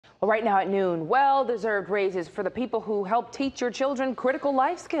Right now at noon, well-deserved raises for the people who help teach your children critical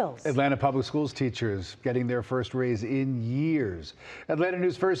life skills. Atlanta Public Schools teachers getting their first raise in years. Atlanta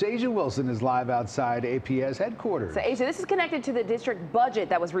News First Asia Wilson is live outside APS headquarters. So Asia, this is connected to the district budget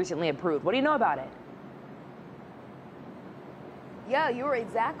that was recently approved. What do you know about it? Yeah, you're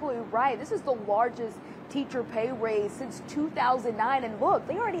exactly right. This is the largest teacher pay raise since 2009. And look,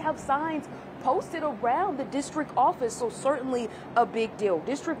 they already have signs posted around the district office, so certainly a big deal.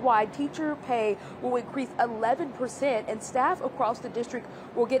 District-wide teacher pay will increase 11%, and staff across the district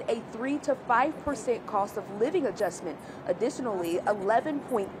will get a 3 to 5% cost of living adjustment. Additionally,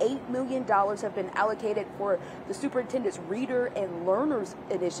 $11.8 million have been allocated for the superintendent's Reader and Learners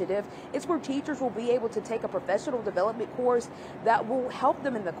Initiative. It's where teachers will be able to take a professional development course that will help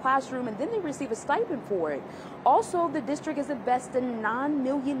them in the classroom, and then they receive a stipend for it. Also, the district is investing $9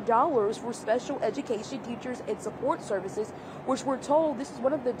 million for special education teachers and support services, which we're told this is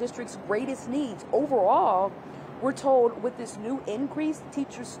one of the district's greatest needs. Overall, we're told with this new increase,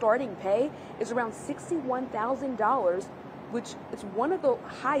 teachers' starting pay is around $61,000, which is one of the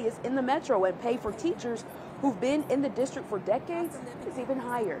highest in the metro, and pay for teachers who've been in the district for decades is even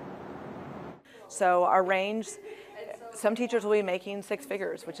higher. So our range, some teachers will be making six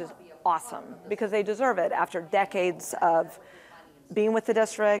figures, which is awesome because they deserve it after decades of being with the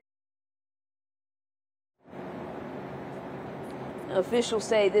district. Officials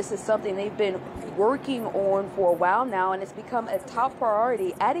say this is something they've been working on for a while now, and it's become a top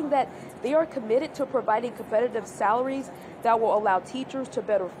priority, adding that they are committed to providing competitive salaries that will allow teachers to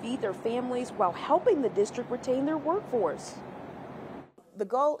better feed their families while helping the district retain their workforce. The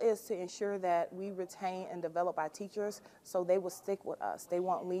goal is to ensure that we retain and develop our teachers so they will stick with us. They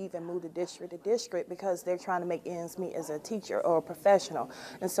won't leave and move to district to district because they're trying to make ends meet as a teacher or a professional.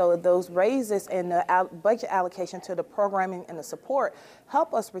 And so those raises and the budget allocation to the programming and the support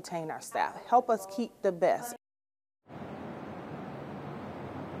help us retain our staff, help us keep the best.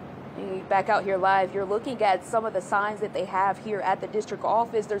 Back out here live, you're looking at some of the signs that they have here at the district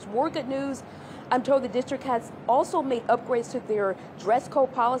office. There's more good news. I'm told the district has also made upgrades to their dress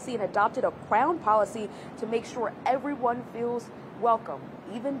code policy and adopted a crown policy to make sure everyone feels welcome,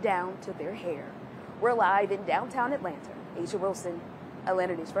 even down to their hair. We're live in downtown Atlanta. Asia Wilson,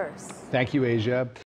 Atlanta News First. Thank you, Asia.